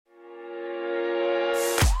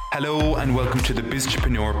Hello and welcome to the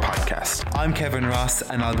Biztrepreneur podcast. I'm Kevin Ross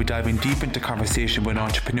and I'll be diving deep into conversation with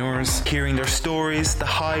entrepreneurs, hearing their stories, the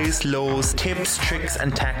highs, lows, tips, tricks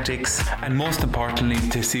and tactics, and most importantly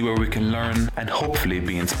to see where we can learn and hopefully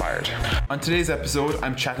be inspired. On today's episode,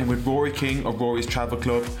 I'm chatting with Rory King of Rory's Travel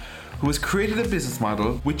Club, who has created a business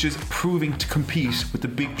model which is proving to compete with the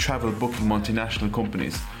big travel booking multinational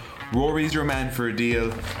companies. Rory's your man for a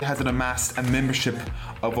deal. He has amassed a membership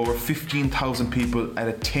of over 15,000 people at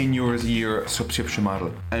a €10 a year subscription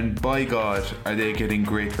model. And by God, are they getting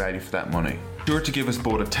great value for that money. Sure to give us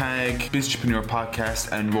both a tag, Biztrepreneur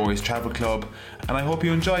Podcast and Rory's Travel Club, and I hope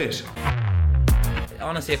you enjoy it.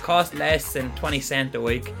 Honestly, it costs less than 20 cents a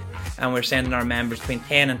week, and we're sending our members between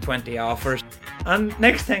 10 and 20 offers. And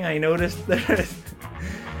next thing I noticed,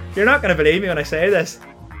 you're not going to believe me when I say this.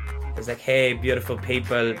 It's like, hey, beautiful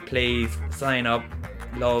people, please sign up.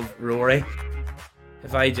 Love, Rory.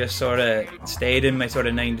 If I just sort of stayed in my sort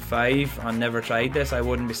of 9 to 5 and never tried this, I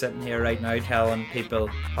wouldn't be sitting here right now telling people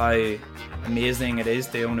how amazing it is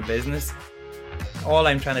to own a business. All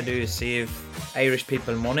I'm trying to do is save Irish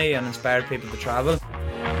people money and inspire people to travel.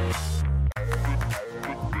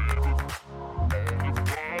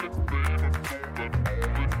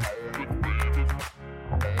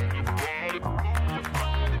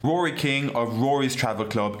 Rory King of Rory's Travel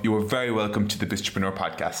Club, you are very welcome to the Biztrepreneur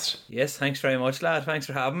Podcast. Yes, thanks very much, lad. Thanks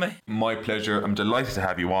for having me. My pleasure. I'm delighted to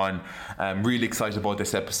have you on. I'm really excited about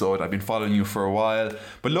this episode. I've been following you for a while.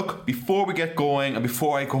 But look, before we get going and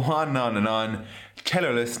before I go on and on, tell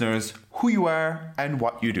our listeners who you are and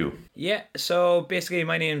what you do. Yeah, so basically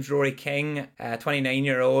my name's Rory King,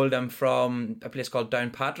 29-year-old. I'm from a place called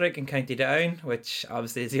Downpatrick in County Down, which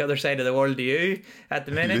obviously is the other side of the world to you at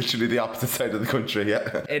the minute. Literally the opposite side of the country,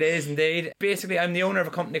 yeah. It is indeed. Basically, I'm the owner of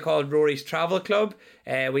a company called Rory's Travel Club.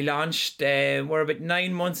 We launched, we're about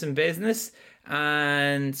 9 months in business.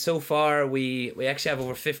 And so far, we actually have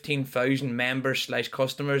over 15,000 members /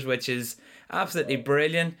 customers, which is absolutely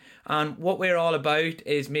brilliant. And what we're all about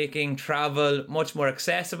is making travel much more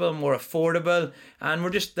accessible, more affordable, and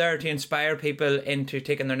we're just there to inspire people into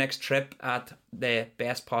taking their next trip at the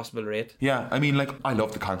best possible rate. Yeah, I mean, I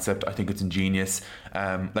love the concept. I think it's ingenious.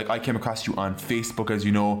 I came across you on Facebook, as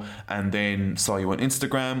you know, and then saw you on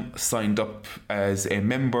Instagram, signed up as a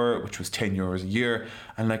member, which was €10 a year,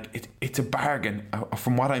 and it's a bargain.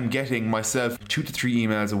 From what I'm getting myself, 2 to 3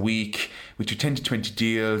 emails a week with your 10 to 20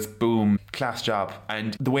 deals, boom, class job.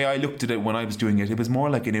 And the way I looked at it when I was doing it, it was more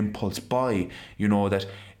like an impulse buy, that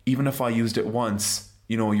even if I used it once,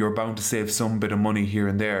 you're bound to save some bit of money here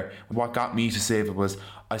and there. What got me to save it was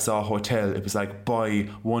I saw a hotel. It was like buy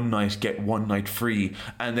one night, get one night free.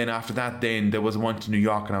 And then after that, then there was one to New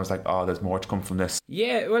York and I was like, oh, there's more to come from this.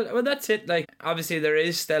 Yeah, well, that's it. Obviously there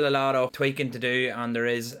is still a lot of tweaking to do and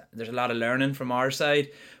there's a lot of learning from our side.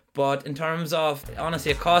 But in terms of,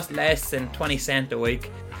 honestly, it costs less than 20 cents a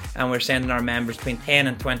week, and we're sending our members between 10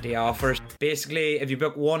 and 20 offers. Basically, if you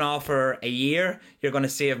book one offer a year, you're going to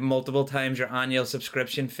save multiple times your annual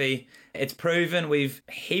subscription fee. It's proven. We've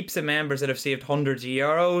heaps of members that have saved hundreds of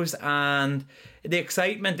euros, and the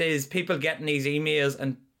excitement is people getting these emails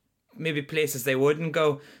and maybe places they wouldn't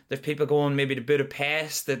go. There's people going maybe to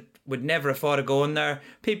Budapest that would never have thought of going there.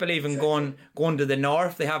 People even going to the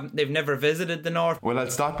north. They've never visited the north. Well, I'll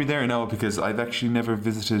stop you there now because I've actually never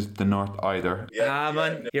visited the north either.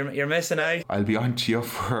 Man, you're missing out. I'll be on to you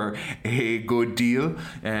for a good deal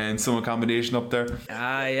and some accommodation up there.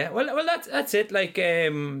 Yeah. Well, that's it.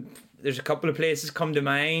 There's a couple of places come to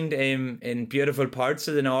mind in beautiful parts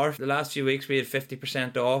of the north. The last few weeks we had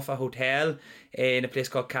 50% off a hotel in a place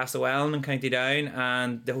called Castlewellan in County Down,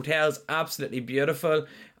 and the hotel's absolutely beautiful.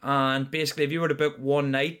 And basically, if you were to book one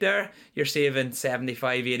night there, you're saving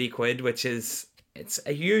 75-80 quid, which is it's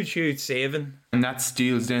a huge saving. And that's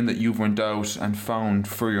deals then that you've went out and found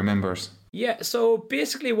for your members. Yeah, so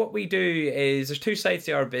basically what we do is there's 2 sides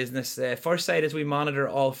to our business. The first side is we monitor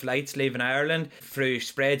all flights leaving Ireland through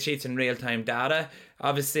spreadsheets and real-time data.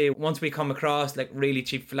 Obviously, once we come across really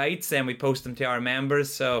cheap flights, then we post them to our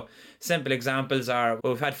members. So simple examples are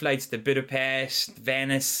we've had flights to Budapest,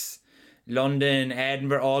 Venice, London,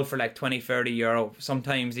 Edinburgh, all for €20-30,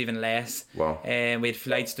 sometimes even less. Wow. We had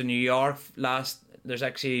flights to New York there's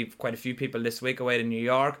actually quite a few people this week away to New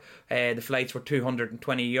York. The flights were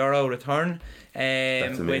 €220 return.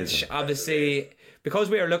 That's amazing. Which obviously, because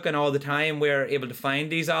we are looking all the time, we're able to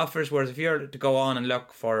find these offers. Whereas if you're to go on and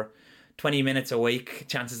look for 20 minutes a week,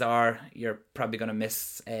 chances are you're probably going to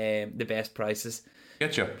miss the best prices.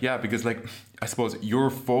 Getcha. Yeah, because like I suppose you're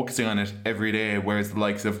focusing on it every day, whereas the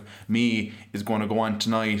likes of me is going to go on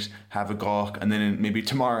tonight, have a gawk, and then maybe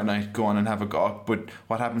tomorrow night go on and have a gawk. But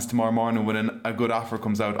what happens tomorrow morning when a good offer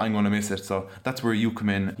comes out, I'm going to miss it. So that's where you come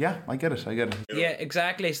in. Yeah, I get it. Yeah,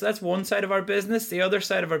 exactly. So that's one side of our business. The other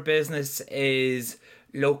side of our business is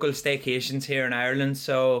local staycations here in Ireland.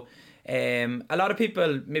 So a lot of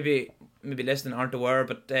people maybe listening aren't aware,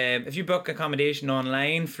 but if you book accommodation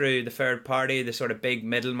online through the third party, the sort of big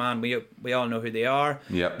middleman, we all know who they are.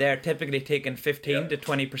 Yep. They're typically taking 15 to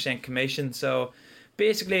 20% commission. So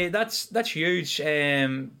basically that's huge.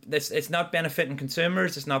 It's not benefiting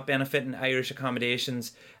consumers, it's not benefiting Irish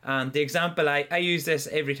accommodations. And the example, I use this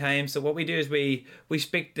every time. So what we do is we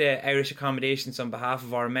speak to Irish accommodations on behalf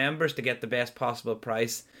of our members to get the best possible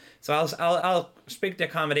price. So I'll speak to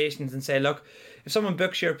accommodations and say, look, if someone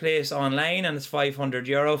books your place online and it's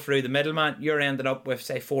 €500 through the middleman, you're ended up with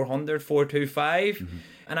say 425. Mm-hmm.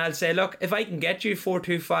 And I'll say, look, if I can get you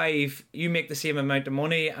 425, you make the same amount of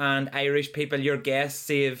money, and Irish people, your guests,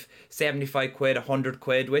 save 75 quid, 100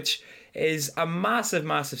 quid, which is a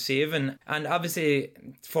massive saving. And obviously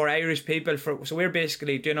for Irish people, so we're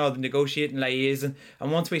basically doing all the negotiating, liaison,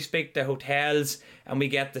 and once we speak to hotels and we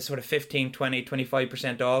get the sort of 15, 20,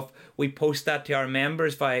 25% off, we post that to our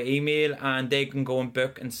members via email, and they can go and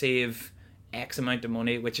book and save X amount of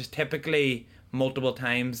money, which is typically multiple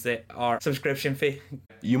times our subscription fee.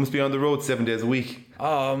 You must be on the road 7 days a week.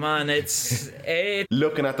 Oh man, it's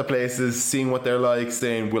looking at the places, seeing what they're like,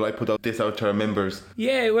 saying, will I put this out to our members?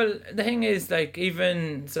 Yeah, well, the thing is, like,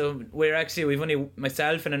 even so, we've only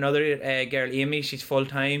myself and another girl, Amy. She's full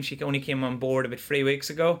time. She only came on board about 3 weeks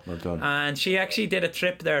ago. Well done. And she actually did a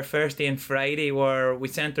trip there Thursday and Friday where we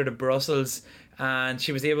sent her to Brussels, and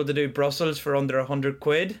she was able to do Brussels for under 100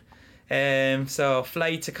 quid. So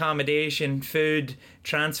flights, accommodation, food,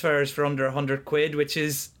 transfers for under 100 quid, which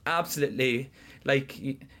is absolutely, like,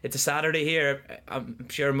 it's a Saturday here. I'm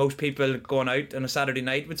sure most people going out on a Saturday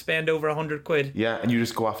night would spend over 100 quid. Yeah, and you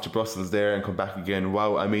just go off to Brussels there and come back again.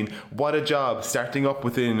 Wow, I mean, what a job, starting up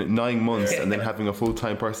within 9 months and then having a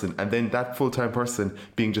full-time person, and then that full-time person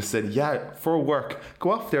being just said, yeah, for work,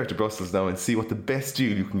 go off there to Brussels now and see what the best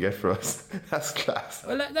deal you can get for us. That's class.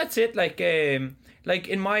 Well, that's it. Like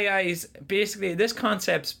in my eyes, basically this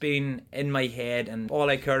concept's been in my head, and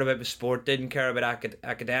all I cared about was sport. Didn't care about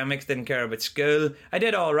academics, didn't care about school. I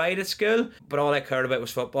did all right at school, but all I cared about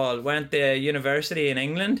was football. Went to university in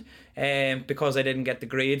England because I didn't get the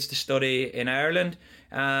grades to study in Ireland.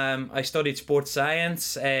 I studied sports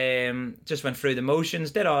science, just went through the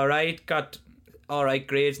motions, did all right, got all right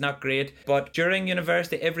grades, not great. But during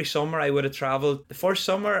university, every summer I would have travelled. The first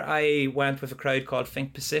summer I went with a crowd called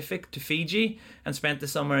Think Pacific to Fiji and spent the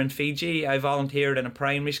summer in Fiji. I volunteered in a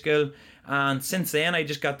primary school, and since then I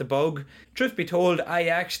just got the bug. Truth be told, I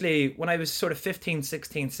actually, when I was sort of 15,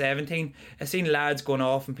 16, 17, I seen lads going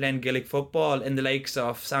off and playing Gaelic football in the likes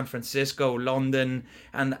of San Francisco, London,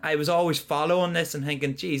 and I was always following this and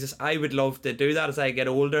thinking, Jesus, I would love to do that as I get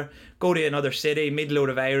older, go to another city, meet a load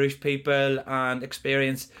of Irish people and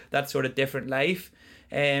experience that sort of different life.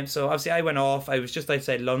 So obviously I went off. I was just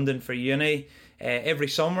outside London for uni. Every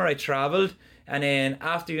summer I travelled, and then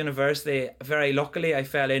after university, very luckily I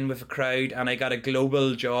fell in with a crowd and I got a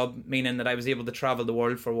global job, meaning that I was able to travel the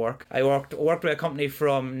world for work. I worked with a company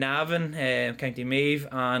from Navan, County Meath,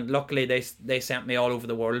 and luckily they sent me all over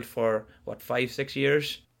the world for 5-6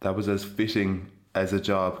 years. That was as fitting as a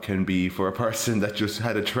job can be for a person that just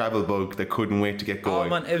had a travel bug that couldn't wait to get going. Oh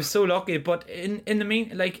man, it was so lucky. But in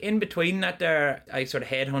between that there, I sort of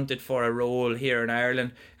headhunted for a role here in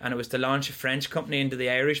Ireland, and it was to launch a French company into the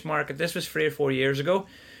Irish market. This was 3 or 4 years ago.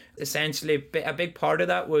 Essentially, a big part of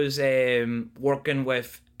that was working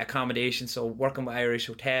with accommodation, so working with Irish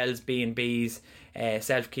hotels, B&Bs,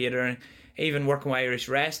 self-catering, even working with Irish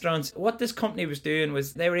restaurants. What this company was doing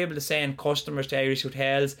was they were able to send customers to Irish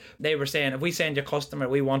hotels. They were saying, if we send your customer,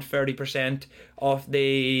 we want 30% of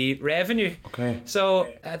the revenue. Okay.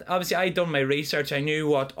 So obviously I'd done my research. I knew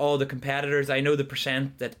what all the competitors, I know the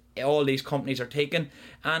percent that all these companies are taking,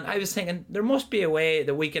 and I was thinking there must be a way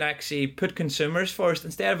that we can actually put consumers first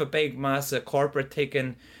instead of a big massive corporate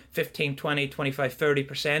taking 15, 20, 25,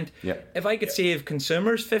 30%. Yeah. If I could save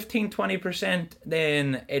consumers 15, 20%,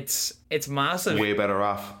 then it's massive. Way better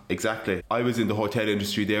off. Exactly. I was in the hotel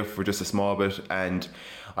industry there for just a small bit, and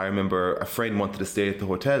I remember a friend wanted to stay at the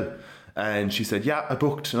hotel, and she said, yeah, I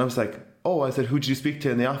booked. And I was like, oh, I said, who did you speak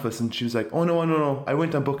to in the office? And she was like, oh, no, I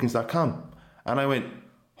went on bookings.com. And I went,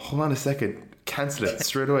 hold on a second, cancel it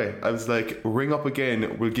straight away. I was like, ring up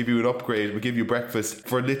again, we'll give you an upgrade, we'll give you breakfast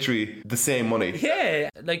for literally the same money. Yeah,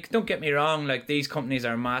 like, don't get me wrong, like, these companies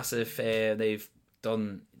are massive. They've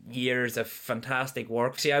done years of fantastic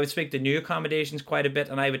work. See, I would speak to new accommodations quite a bit,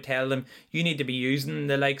 and I would tell them you need to be using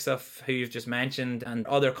the likes of who you've just mentioned and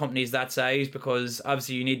other companies that size, because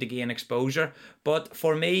obviously you need to gain exposure. But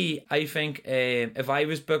for me, I think if I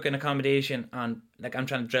was booking accommodation, and like I'm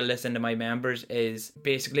trying to drill this into my members, is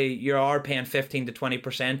basically you are paying 15 to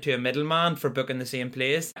 20% to a middleman for booking the same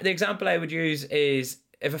place. The example I would use is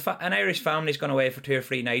if an Irish family's gone away for 2 or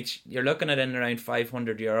 3 nights, you're looking at in around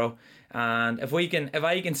 €500. And if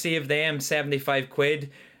I can save them 75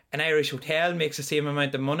 quid, an Irish hotel makes the same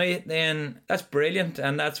amount of money, then that's brilliant.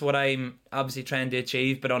 And that's what I'm obviously trying to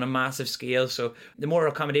achieve, but on a massive scale. So the more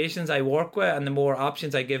accommodations I work with and the more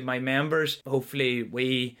options I give my members, hopefully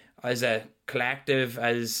we as a collective,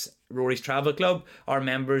 as Rory's Travel Club, our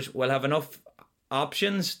members will have enough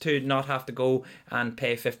options to not have to go and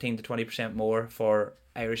pay 15 to 20% more for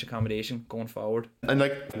Irish accommodation going forward. And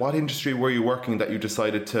like, what industry were you working that you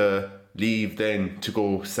decided to leave then to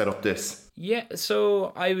go set up this? Yeah,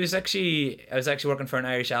 so I was actually working for an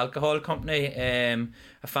Irish alcohol company, a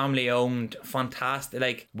family owned, fantastic.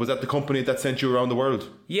 Like, was that the company that sent you around the world?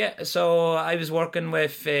 Yeah, so I was working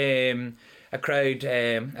with a crowd.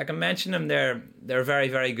 I can mention them. They're very,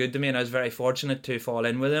 very good to me, and I was very fortunate to fall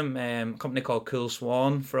in with them. A company called Cool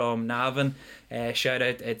Swan from Navan. Shout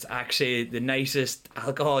out! It's actually the nicest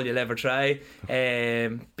alcohol you'll ever try.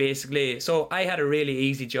 Basically, so I had a really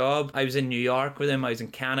easy job. I was in New York with them. I was in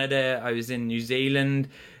Canada. I was in New Zealand.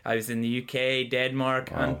 I was in the UK,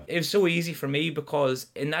 Denmark, and it was so easy for me because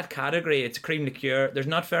in that category, it's cream liqueur. There's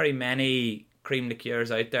not very many cream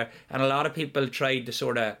liqueurs out there, and a lot of people tried to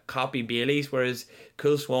sort of copy Bailey's, whereas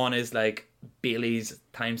Cool Swan is like Bailey's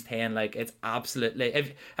times 10. Like, it's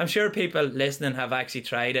absolutely, I'm sure people listening have actually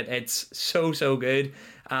tried it. It's so good,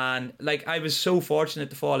 and like I was so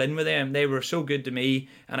fortunate to fall in with them. They were so good to me,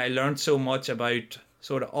 and I learned so much about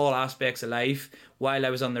sort of all aspects of life while I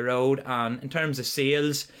was on the road. And in terms of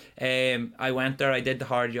sales, I went there, I did the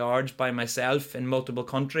hard yards by myself in multiple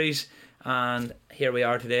countries, and here we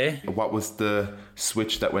are today. What was the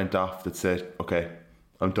switch that went off that said, okay,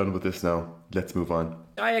 I'm done with this now, let's move on?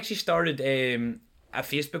 I actually started a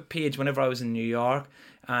Facebook page whenever I was in New York,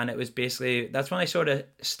 and it was basically, that's when I sort of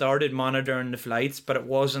started monitoring the flights, but it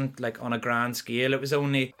wasn't like on a grand scale. It was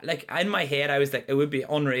only like in my head I was like, it would be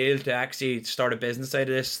unreal to actually start a business out of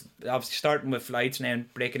this, obviously starting with flights and then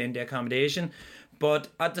breaking into accommodation. But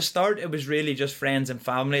at the start, it was really just friends and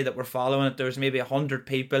family that were following it. There was maybe 100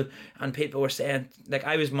 people, and people were saying, like,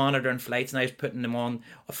 I was monitoring flights and I was putting them on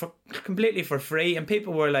completely for free, and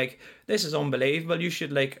people were like, this is unbelievable. You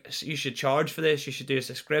should charge for this. You should do a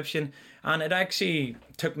subscription. And it actually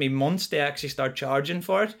took me months to actually start charging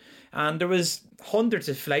for it. And there was hundreds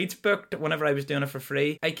of flights booked whenever I was doing it for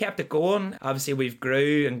free. I kept it going. Obviously, we've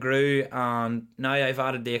grew, and now I've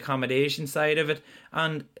added the accommodation side of it.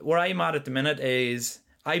 And where I'm at the minute is,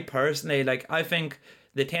 I personally, like, I think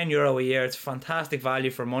the €10 a year, it's fantastic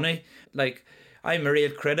value for money. Like, I'm a real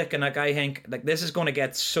critic, and like, I think like this is going to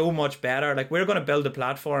get so much better. Like, we're going to build a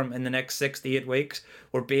platform in the next 6 to 8 weeks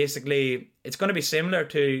where basically it's going to be similar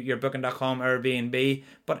to your Booking.com, Airbnb,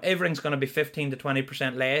 but everything's going to be 15 to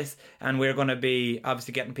 20% less, and we're going to be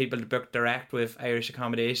obviously getting people to book direct with Irish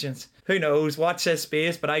accommodations. Who knows? Watch this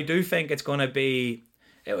space, but I do think it's going to be,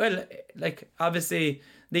 well, like, obviously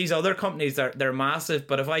these other companies, they're massive,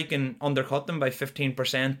 but if I can undercut them by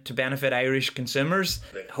 15% to benefit Irish consumers,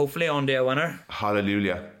 hopefully on to a winner.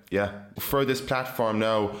 Hallelujah. Yeah. For this platform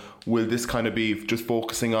now, will this kind of be just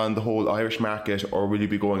focusing on the whole Irish market, or will you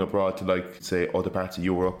be going abroad to, like, say, other parts of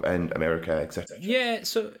Europe and America, etc.? Yeah,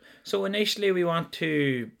 so initially we want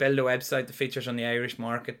to build a website that features on the Irish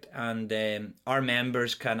market, and our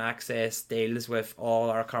members can access deals with all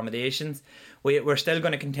our accommodations. We're still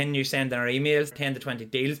going to continue sending our emails, 10 to 20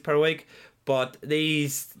 deals per week, but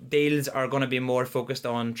these deals are going to be more focused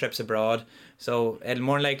on trips abroad. So it'll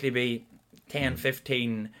more likely be 10,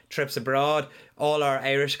 15 trips abroad. All our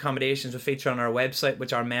Irish accommodations will feature on our website,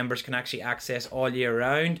 which our members can actually access all year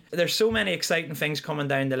round. There's so many exciting things coming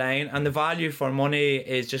down the line, and the value for money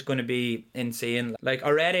is just going to be insane. Like,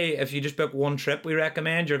 already, if you just book one trip we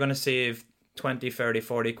recommend, you're going to save 20, 30,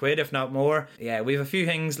 40 quid, if not more. Yeah, we have a few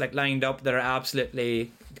things like lined up that are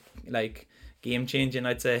absolutely like game changing,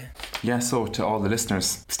 I'd say. Yeah, so to all the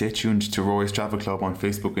listeners, stay tuned to Rory's Travel Club on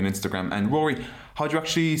Facebook and Instagram. And Rory, how do you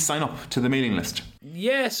actually sign up to the mailing list?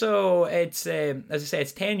 Yeah, so it's as I say,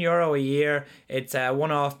 it's €10 a year. It's a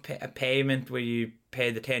one-off payment where you pay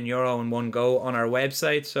the €10 in one go on our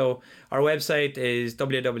website. So our website is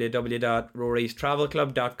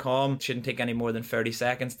www.rorystravelclub.com. It shouldn't take any more than 30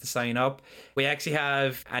 seconds to sign up. We actually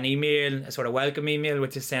have an email, a sort of welcome email,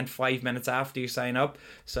 which is sent 5 minutes after you sign up.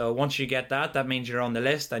 So once you get that, that means you're on the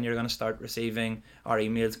list and you're going to start receiving our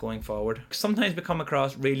emails going forward. Sometimes we come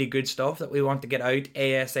across really good stuff that we want to get out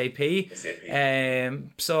ASAP.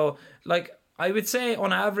 So like, I would say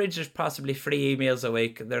on average there's possibly 3 emails a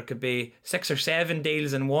week. There could be 6 or 7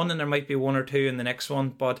 deals in one and there might be 1 or 2 in the next one,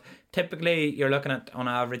 but typically you're looking at on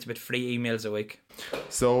average about 3 emails a week.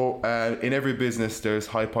 So in every business there's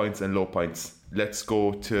high points and low points. Let's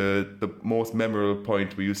go to the most memorable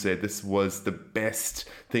point where you say this was the best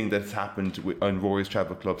thing that's happened on Rory's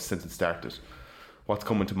Travel Club since it started. What's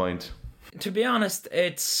coming to mind? To be honest,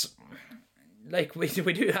 it's like we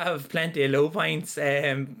do have plenty of low points.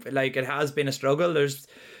 Like it has been a struggle. There's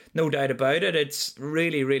no doubt about it. It's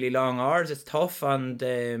really, really long hours. It's tough and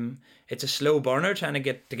it's a slow burner trying to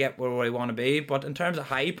get where I want to be. But in terms of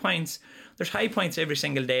high points, there's high points every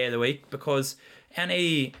single day of the week because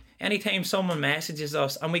anytime someone messages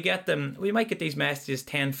us, and we might get these messages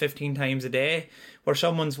 10, 15 times a day, where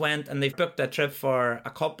someone's went and they've booked a trip for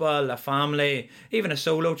a couple, a family, even a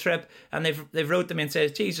solo trip, and they've wrote to me and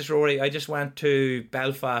says, Jesus Rory, I just went to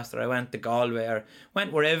Belfast, or I went to Galway, or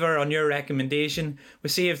went wherever on your recommendation. We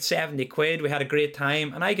saved 70 quid, we had a great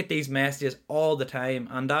time, and I get these messages all the time,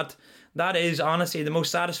 and that is honestly the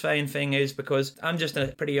most satisfying thing, is because I'm just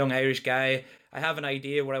a pretty young Irish guy. I have an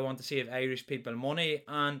idea where I want to save Irish people money,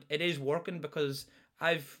 and it is working because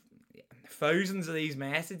I've thousands of these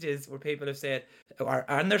messages where people have said,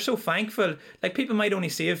 and they're so thankful. Like, people might only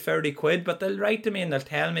save 30 quid, but they'll write to me and they'll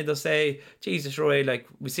tell me, they'll say, Jesus Roy, like,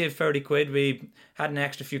 we saved 30 quid, we had an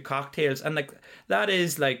extra few cocktails, and like that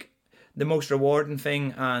is like the most rewarding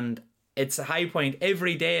thing, and it's a high point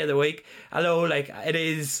every day of the week. Although like it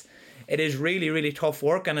is really, really tough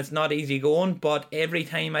work and it's not easy going, but every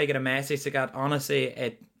time I get a message like that, honestly,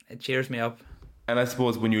 it cheers me up. And I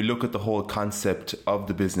suppose when you look at the whole concept of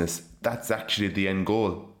the business, that's actually the end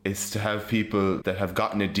goal, is to have people that have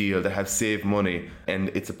gotten a deal, that have saved money, and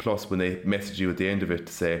it's a plus when they message you at the end of it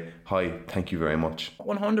to say, hi, thank you very much.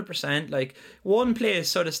 100%. Like, one place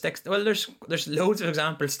sort of sticks, well, there's loads of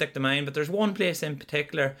examples stick to mind, but there's one place in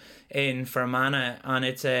particular in Fermanagh, and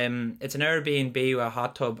it's an Airbnb with a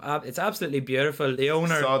hot tub. It's absolutely beautiful. The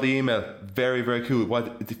owner... Saw the email. Very, very cool.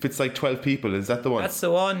 What, it fits like 12 people, is that the one? That's the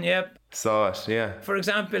one, yep. Saw it, yeah. For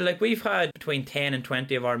example, like, we've had between 10 and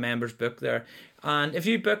 20 of our members book there, and if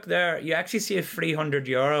you book there, you actually save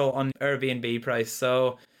 €300 on Airbnb price.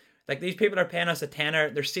 So like, these people are paying us a tenner,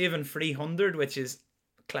 they're saving 300, which is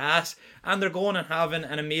class, and they're going and having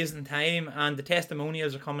an amazing time, and the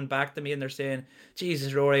testimonials are coming back to me and they're saying,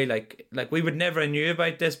 Jesus Rory, like we would never have knew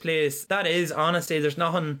about this place. That is, honestly, there's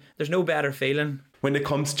no better feeling. When it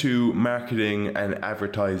comes to marketing and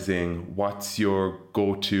advertising, what's your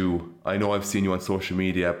go-to? I know I've seen you on social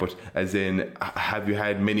media, but as in, have you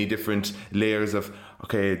had many different layers of,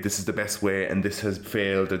 okay, this is the best way and this has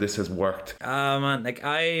failed or this has worked? Man, like,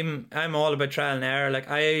 I'm all about trial and error.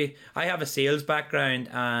 Like, I have a sales background,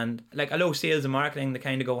 and like, I know sales and marketing, they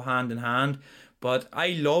kind of go hand in hand, but I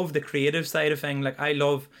love the creative side of things. Like, I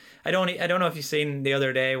don't know if you've seen the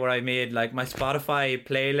other day where I made like my Spotify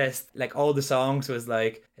playlist, like all the songs it's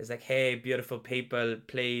like, hey, beautiful people,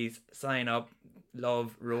 please sign up,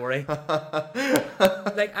 love Rory.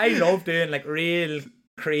 Like, I love doing like real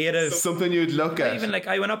creative, something you'd look at. Even like,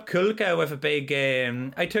 I went up Kulka with a big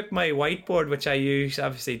I took my whiteboard, which I use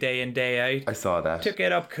obviously day in day out. I saw that. Took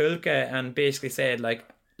it up Kulka and basically said, like,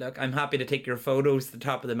 look, I'm happy to take your photos to the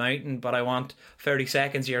top of the mountain, but I want 30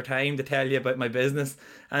 seconds of your time to tell you about my business.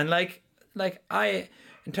 And like I,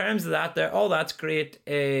 in terms of that, all that's great.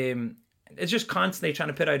 It's just constantly trying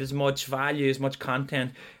to put out as much value, as much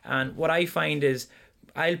content. And what I find is,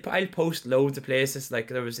 I'll post loads of places. Like,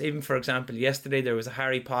 there was, even for example, yesterday there was a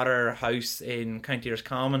Harry Potter house in County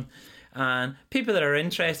Roscommon, and people that are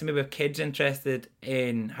interested, maybe have kids interested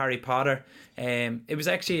in Harry Potter, it was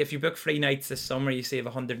actually, if you book 3 nights this summer, you save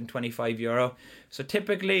 €125. So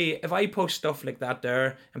typically, if I post stuff like that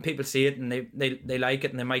there and people see it and they like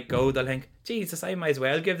it and they might go, they'll think, Jesus, I might as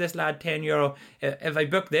well give this lad €10. If I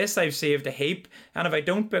book this, I've saved a heap, and if I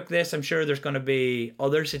don't book this, I'm sure there's going to be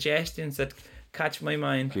other suggestions that catch my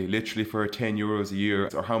mind. Literally for €10 a year,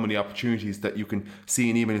 or how many opportunities that you can see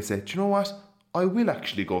an email and say, do you know what? I will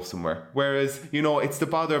actually go somewhere. Whereas, it's the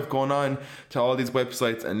bother of going on to all these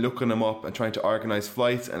websites and looking them up and trying to organise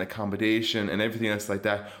flights and accommodation and everything else like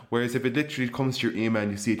that. Whereas if it literally comes to your email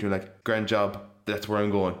and you see it, you're like, grand job, that's where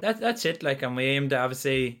I'm going. That's it. Like, and we aim to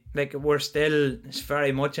obviously, like, we're still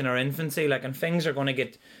very much in our infancy. Like, and things are going to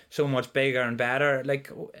get so much bigger and better.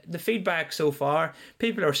 Like, the feedback so far,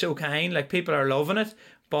 people are so kind. Like, people are loving it.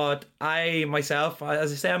 But I myself,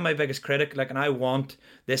 as I say, I'm my biggest critic. Like, and I want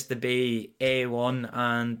this to be A1,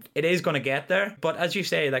 and it is going to get there. But as you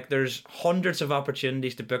say, like, there's hundreds of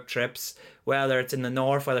opportunities to book trips, whether it's in the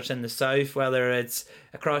north, whether it's in the south, whether it's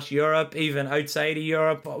across Europe, even outside of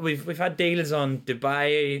Europe. We've had deals on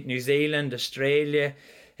Dubai, New Zealand, Australia,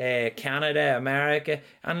 Canada, America,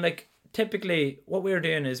 and like, typically what we're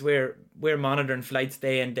doing is we're monitoring flights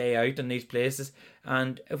day in, day out in these places.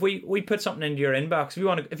 And if we put something into your inbox,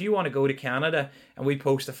 if you want to go to Canada and we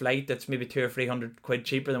post a flight that's maybe 200 or 300 quid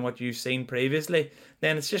cheaper than what you've seen previously,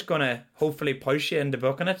 then it's just going to hopefully push you into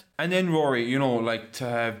booking it. And then, Rory, you know, like, to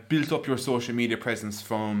have built up your social media presence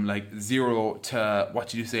from like 0 to, what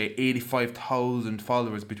did you say, 85,000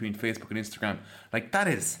 followers between Facebook and Instagram, like,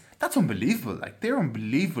 that's unbelievable. Like, they're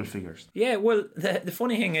unbelievable figures. Yeah, well, the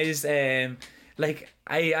funny thing is, like,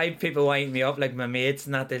 I people wind me up, like my mates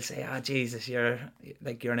and that, they'll say, Jesus, you're an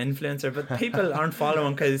influencer. But people aren't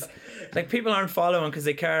following because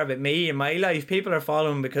they care about me and my life. People are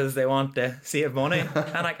following because they want to save money.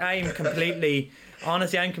 And like, I'm completely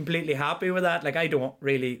happy with that. Like, I don't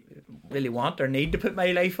really want or need to put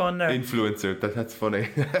my life on there. Influencer, that's funny.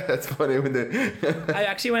 That's funny when they I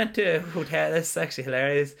actually went to a hotel. This is actually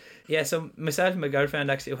hilarious. Yeah, so myself and my girlfriend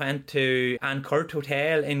actually went to Ann Curt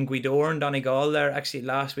Hotel in Gweedore in Donegal there actually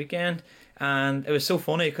last weekend. And it was so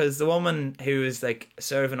funny because the woman who was like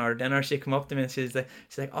serving our dinner, she came up to me and she's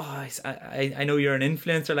like, oh, I know you're an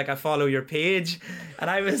influencer, like, I follow your page. And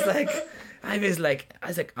I was like,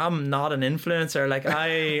 I'm not an influencer.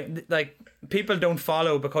 Like, people don't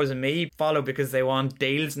follow because of me, follow because they want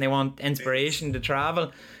deals and they want inspiration to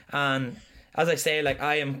travel. And as I say, like,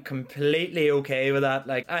 I am completely okay with that.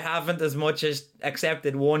 Like, I haven't as much as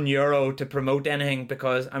accepted €1 to promote anything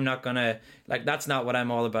because I'm not gonna, like, that's not what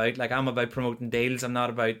I'm all about. Like, I'm about promoting deals. I'm not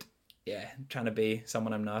about trying to be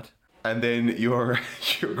someone I'm not. And then your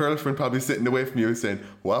girlfriend probably sitting away from you saying,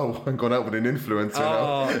 wow, I'm going out with an influencer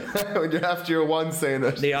now. When you're after your one saying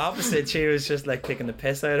it. The opposite. She was just like taking the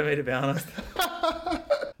piss out of me, to be honest.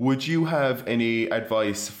 Would you have any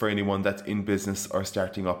advice for anyone that's in business or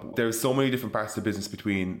starting up? There's so many different parts of business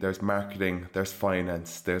there's marketing, there's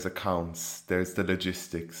finance, there's accounts, there's the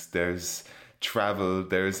logistics, there's travel,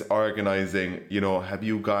 there's organising. You know, have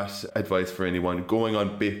you got advice for anyone going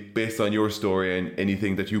on based on your story and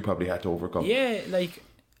anything that you probably had to overcome? Yeah, like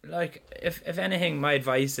if anything, my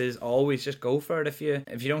advice is always just go for it. If you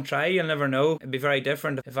don't try, you'll never know. It'd be very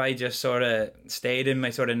different if I just sort of stayed in my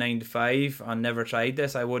sort of 9 to 5 and never tried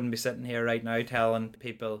this. I wouldn't be sitting here right now telling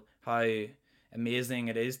people how amazing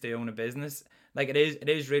it is to own a business. Like, it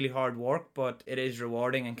is really hard work, but it is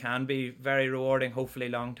rewarding and can be very rewarding, hopefully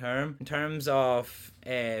long term. In terms of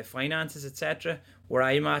finances, etc., where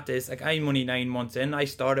I'm at is, like, I'm only 9 months in. I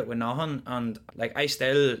started with nothing, and like, I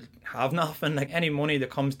still have nothing. Like, any money that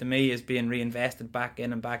comes to me is being reinvested back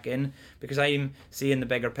in because I'm seeing the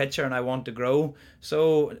bigger picture and I want to grow.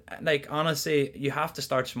 So, like, honestly, you have to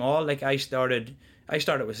start small. Like, I started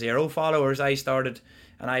with 0 followers.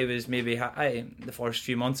 And I was maybe, the first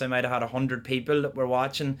few months I might have had 100 people that were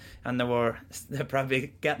watching, and they're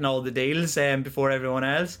probably getting all the deals before everyone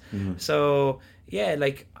else. Mm-hmm. So yeah,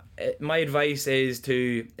 like, my advice is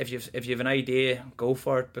to, if you have an idea, go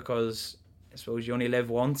for it, because I suppose you only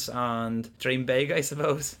live once, and dream big, I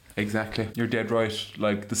suppose. Exactly, you're dead right.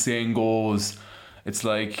 Like the saying goes, it's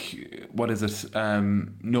like, what is it?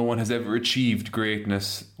 No one has ever achieved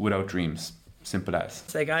greatness without dreams. Simple as.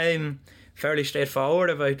 It's like, I'm fairly straightforward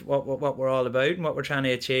about what we're all about and what we're trying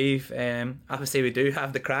to achieve. Obviously we do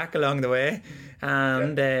have the crack along the way,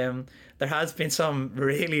 and there has been some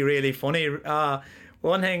really, really funny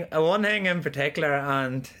one thing in particular,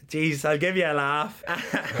 and geez, I'll give you a laugh.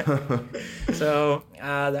 So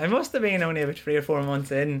I must have been only about 3 or 4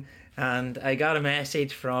 months in, and I got a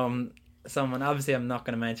message from someone. Obviously I'm not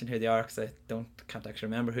going to mention who they are because I can't actually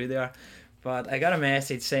remember who they are. But I got a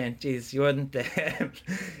message saying, geez, you wouldn't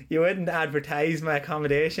advertise my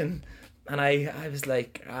accommodation. And I was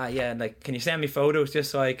like, yeah, like, can you send me photos just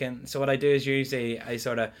so I can... So what I do is usually I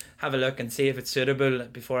sort of have a look and see if it's suitable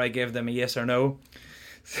before I give them a yes or no.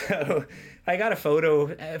 So I got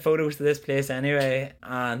photos to this place anyway,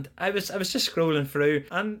 and I was just scrolling through,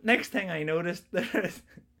 and next thing I noticed,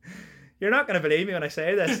 you're not going to believe me when I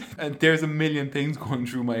say this. And there's a million things going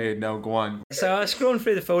through my head now. Go on. So I was scrolling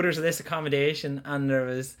through the photos of this accommodation, and there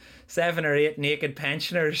was 7 or 8 naked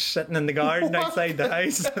pensioners sitting in the garden outside the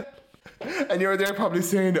house. And you're there probably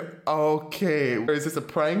saying, okay, is this a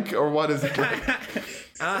prank or what is it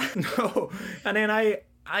like? No. And then I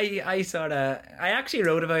actually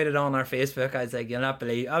wrote about it on our Facebook. I was like, you'll not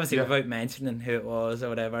believe, obviously without mentioning who it was or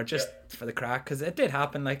whatever, just for the crack, because it did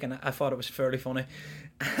happen, like, and I thought it was fairly funny.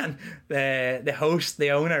 And the host,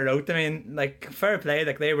 the owner, wrote to me, and like, fair play,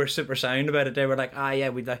 like, they were super sound about it. They were like, yeah,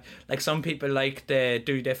 we'd like some people like to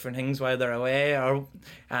do different things while they're away,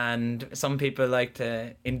 and some people like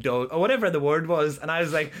to indulge, or whatever the word was. And I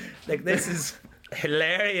was like, this is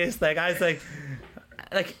hilarious. Like, I was like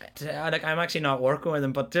I'm actually not working with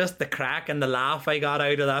him, but just the crack and the laugh I got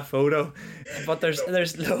out of that photo. But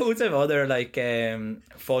there's loads of other like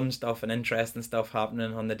fun stuff and interesting stuff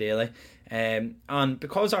happening on the daily, and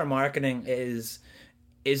because our marketing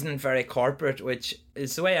isn't very corporate, which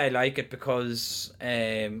is the way I like it, because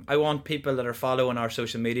I want people that are following our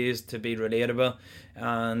social medias to be relatable.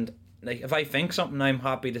 And like, if I think something, I'm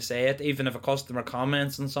happy to say it, even if a customer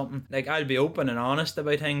comments on something. Like, I'll be open and honest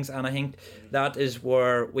about things, and I think that is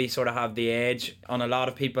where we sort of have the edge on a lot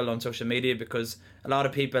of people on social media, because a lot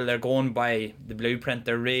of people, they're going by the blueprint,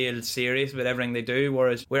 they're real serious with everything they do,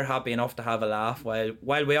 whereas we're happy enough to have a laugh while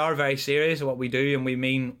we are very serious at what we do, and we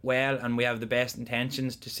mean well, and we have the best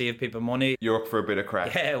intentions to save people money. You're up for a bit of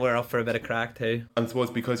crack. Yeah, we're up for a bit of crack too. And I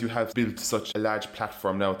suppose because you have built such a large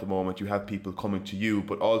platform now at the moment, you have people coming to you,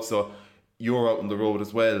 but also you're out on the road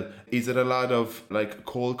as well. Is it a lot of like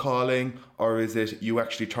cold calling, or is it you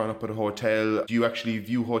actually turn up at a hotel? Do you actually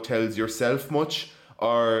view hotels yourself much,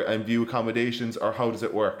 and view accommodations, or how does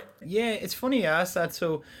it work? Yeah, it's funny you ask that.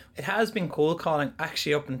 So it has been cold calling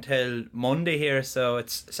actually up until Monday here, so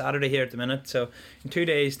it's Saturday here at the minute. So in 2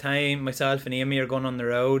 days' time, myself and Amy are going on the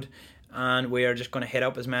road, and we are just going to hit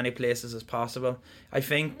up as many places as possible. I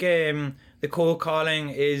think the cold calling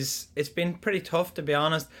it's been pretty tough, to be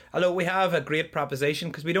honest, although we have a great proposition,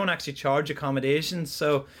 because we don't actually charge accommodations,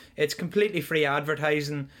 so it's completely free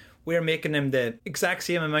advertising. We're making them the exact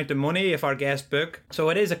same amount of money if our guests book, so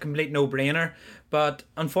it is a complete no-brainer. But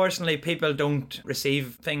unfortunately, people don't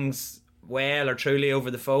receive things well or truly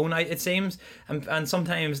over the phone, it seems, and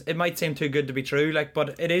sometimes it might seem too good to be true, like,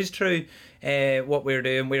 but it is true. What we're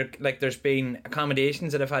doing, we're like, there's been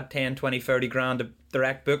accommodations that have had 10, 20, 30 grand of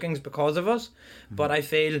direct bookings because of us. But I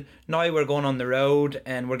feel now we're going on the road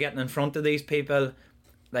and we're getting in front of these people.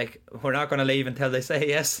 Like, we're not going to leave until they say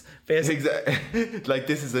yes, basically. Exactly. Like,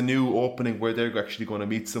 this is a new opening where they're actually going to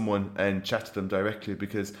meet someone and chat to them directly,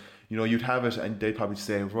 because, you know, you'd have it and they'd probably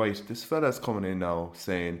say, right, this fella's coming in now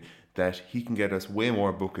saying that he can get us way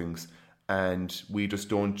more bookings, and we just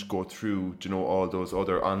don't go through, you know, all those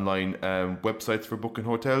other online websites for booking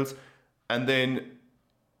hotels. And then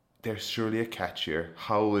there's surely a catch here.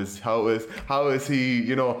 How is he,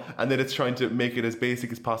 you know? And then it's trying to make it as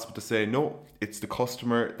basic as possible to say, no, it's the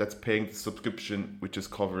customer that's paying the subscription, which is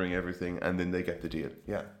covering everything, and then they get the deal.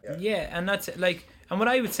 Yeah, and that's like, and what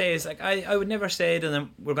I would say is, like, I would never say to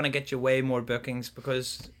them, we're going to get you way more bookings,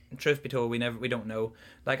 because truth be told, we don't know.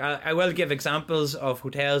 Like, I will give examples of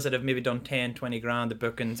hotels that have maybe done 10, 20 grand of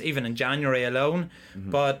bookings even in January alone,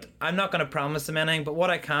 but I'm not going to promise them anything. But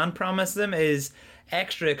what I can promise them is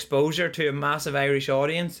extra exposure to a massive Irish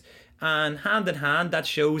audience, and hand in hand that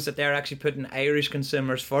shows that they're actually putting Irish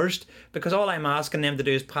consumers first, because all I'm asking them to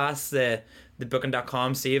do is pass the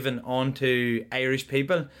booking.com saving on to Irish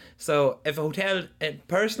people. So if a hotel,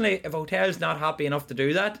 personally, if a hotel is not happy enough to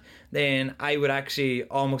do that, then I would actually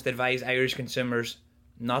almost advise Irish consumers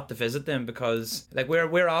not to visit them, because like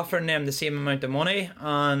we're offering them the same amount of money,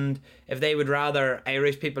 and if they would rather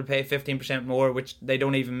Irish people pay 15% more, which they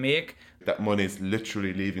don't even make, that money is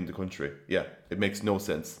literally leaving the country. Yeah, it makes no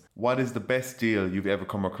sense. What is the best deal you've ever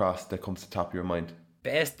come across that comes to the top of your mind?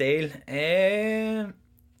 Best deal? There's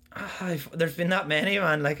been that many,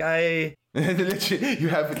 man. Like, literally, you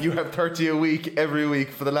have 30 a week every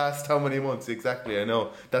week for the last how many months? Exactly, I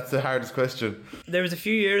know. That's the hardest question. There was a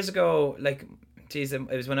few years ago, like, geez, it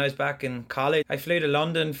was when I was back in college. I flew to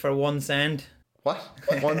London for 1 cent. What?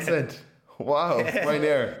 1 cent? Wow, right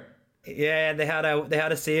there. Yeah, they had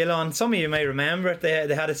a sale on. Some of you may remember it.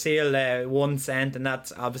 They had a sale 1 cent, and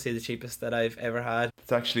that's obviously the cheapest that I've ever had.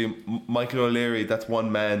 It's actually Michael O'Leary. That's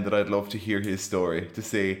one man that I'd love to hear his story, to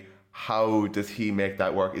say how does he make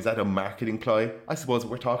that work. Is that a marketing ploy? I suppose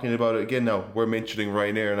we're talking about it again now. We're mentioning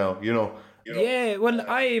Ryanair now. You know. Yeah, well,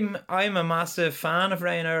 I'm a massive fan of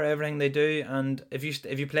Ryanair, everything they do, and if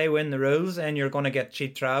you play win the rules, then you're going to get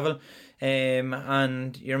cheap travel.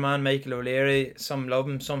 And your man Michael O'Leary, some love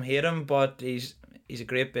him, some hate him, but he's a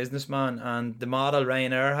great businessman, and the model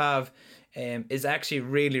Ryanair have is actually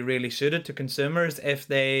really, really suited to consumers if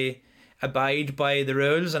they abide by the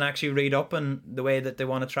rules and actually read up on the way that they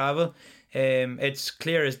want to travel. It's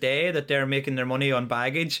clear as day that they're making their money on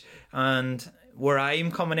baggage, and where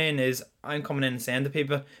I'm coming in and saying to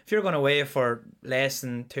people, if you're going away for less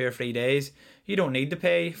than 2 or 3 days, you don't need to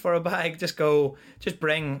pay for a bag. Just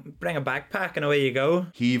bring a backpack and away you go.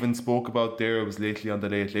 He even spoke about it was lately on the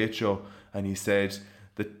Late Late Show, and he said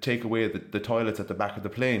that take away the toilets at the back of the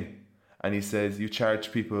plane. And he says you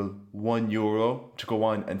charge people €1 to go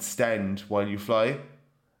on and stand while you fly.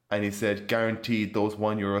 And he said guaranteed those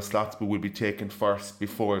 €1 slots will be taken first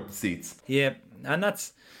before the seats. Yeah, and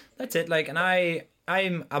that's it. Like, and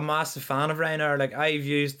I'm a massive fan of Ryanair. Like, I've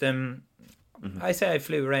used them. Mm-hmm. I say I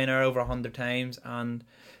flew Ryanair over 100 times, and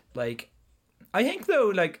like, I think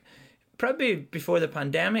though, like, probably before the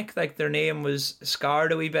pandemic, like, their name was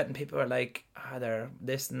scarred a wee bit, and people were like, they're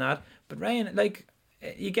this and that. But Ryanair, like,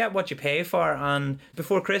 you get what you pay for. And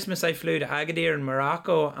before Christmas I flew to Agadir in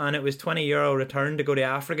Morocco, and it was €20 return to go to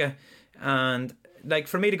Africa, and like,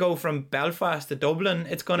 for me to go from Belfast to Dublin,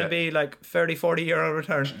 it's going to be like €30-40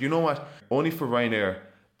 return. You know what, only for Ryanair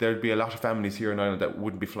there'd be a lot of families here in Ireland that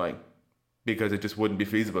wouldn't be flying because it just wouldn't be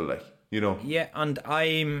feasible, like, you know. Yeah, and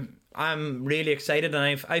I'm really excited,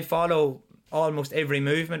 and I follow almost every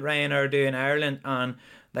movement Ryanair do in Ireland, and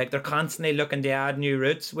like, they're constantly looking to add new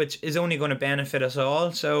routes, which is only going to benefit us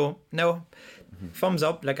all. So no, thumbs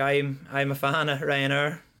up. Like, I'm a fan of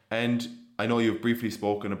Ryanair. And I know you've briefly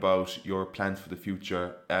spoken about your plans for the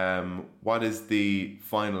future. What is the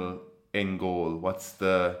final end goal? What's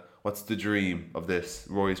the dream of this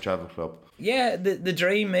Rory's Travel Club? Yeah, the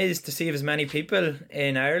dream is to save as many people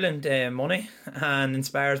in Ireland money and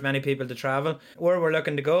inspire as many people to travel. Where we're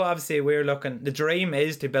looking to go, obviously, the dream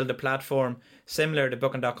is to build a platform similar to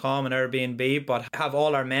Booking.com and Airbnb, but have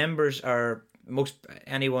all our members, or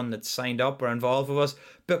anyone that's signed up or involved with us,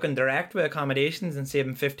 booking direct with accommodations and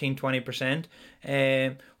saving 15-20%.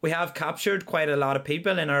 We have captured quite a lot of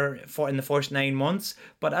people in the first 9 months,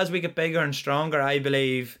 but as we get bigger and stronger, I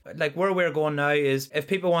believe, like, where we're going now is, if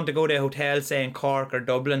people want to go to a hotel, say in Cork or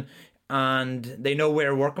Dublin, and they know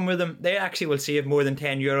we're working with them, they actually will save more than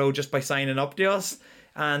 €10 just by signing up to us.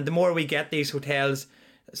 And the more we get these hotels,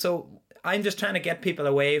 so I'm just trying to get people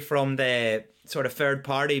away from the sort of third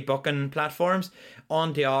party booking platforms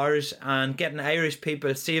onto ours, and getting Irish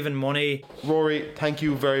people saving money. Rory, thank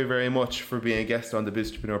you very, very much for being a guest on the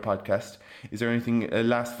Biztrepreneur podcast. Is there anything,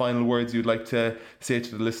 last final words you'd like to say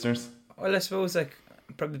to the listeners? Well, I suppose, like,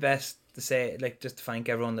 probably best to say, like, just to thank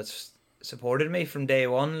everyone that's supported me from day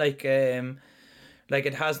one. Like,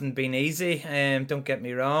 it hasn't been easy, don't get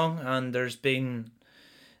me wrong, and there's been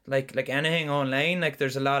like anything online, like,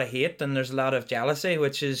 there's a lot of hate and there's a lot of jealousy,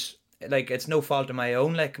 which is, like, it's no fault of my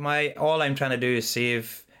own. Like, all I'm trying to do is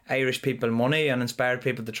save Irish people money and inspire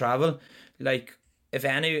people to travel. Like, if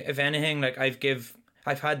anything, like,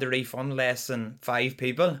 I've had to refund less than 5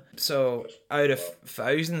 people, so out of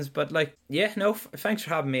thousands. But, like, yeah, no, thanks for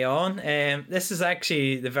having me on. This is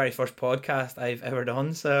actually the very first podcast I've ever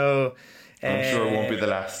done, so I'm sure it won't be the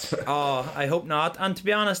last. Oh, I hope not. And to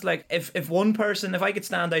be honest, like, if I could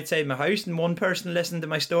stand outside my house and one person listened to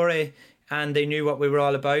my story and they knew what we were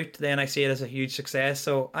all about, then I see it as a huge success.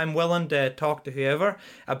 So I'm willing to talk to whoever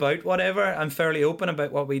about whatever. I'm fairly open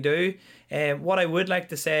about what we do. What I would like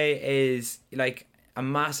to say is, like, a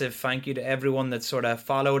massive thank you to everyone that sort of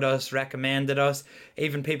followed us, recommended us,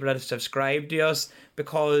 even people that have subscribed to us,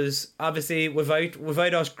 because obviously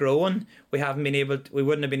without us growing, we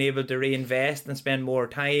wouldn't have been able to reinvest and spend more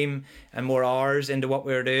time and more hours into what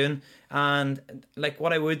we were doing. And, like,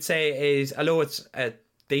 what I would say is, although it's a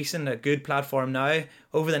good platform now,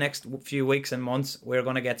 over the next few weeks and months, we're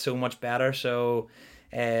going to get so much better. So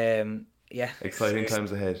yeah. Exciting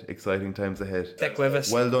times ahead. Stick with us.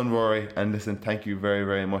 Well done, Rory. And listen, thank you very,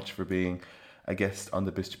 very much for being a guest on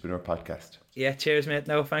the Biztrepreneur podcast. Yeah, cheers, mate.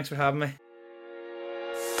 No, thanks for having me.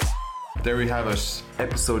 There we have it.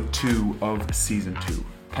 Episode 2 of season 2.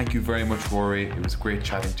 Thank you very much, Rory. It was great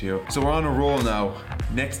chatting to you. So we're on a roll now.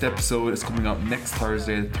 Next episode is coming up next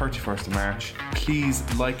Thursday, the 31st of March. Please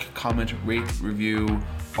like, comment, rate, review,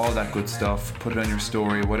 all that good stuff. Put it on your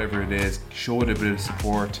story, whatever it is. Show it a bit of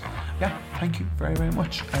support. Yeah, thank you very, very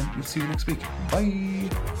much. And we'll see you next week. Bye.